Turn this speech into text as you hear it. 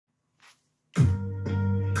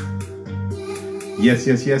Yes,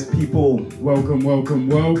 yes, yes, people. Welcome, welcome,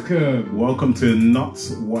 welcome. Welcome to Not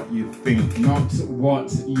What You Think. Not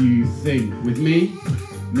What You Think. With me,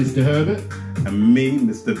 Mr. Herbert. And me,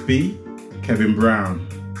 Mr. B, Kevin Brown.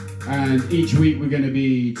 And each week we're going to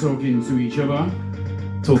be talking to each other.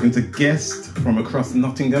 Talking to guests from across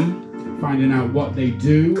Nottingham. Finding out what they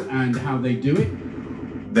do and how they do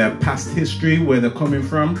it. Their past history, where they're coming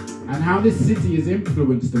from. And how this city has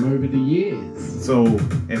influenced them over the years. So,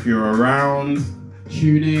 if you're around,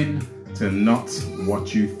 tune in to Not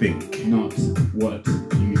What You Think. Not What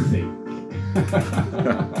You Think.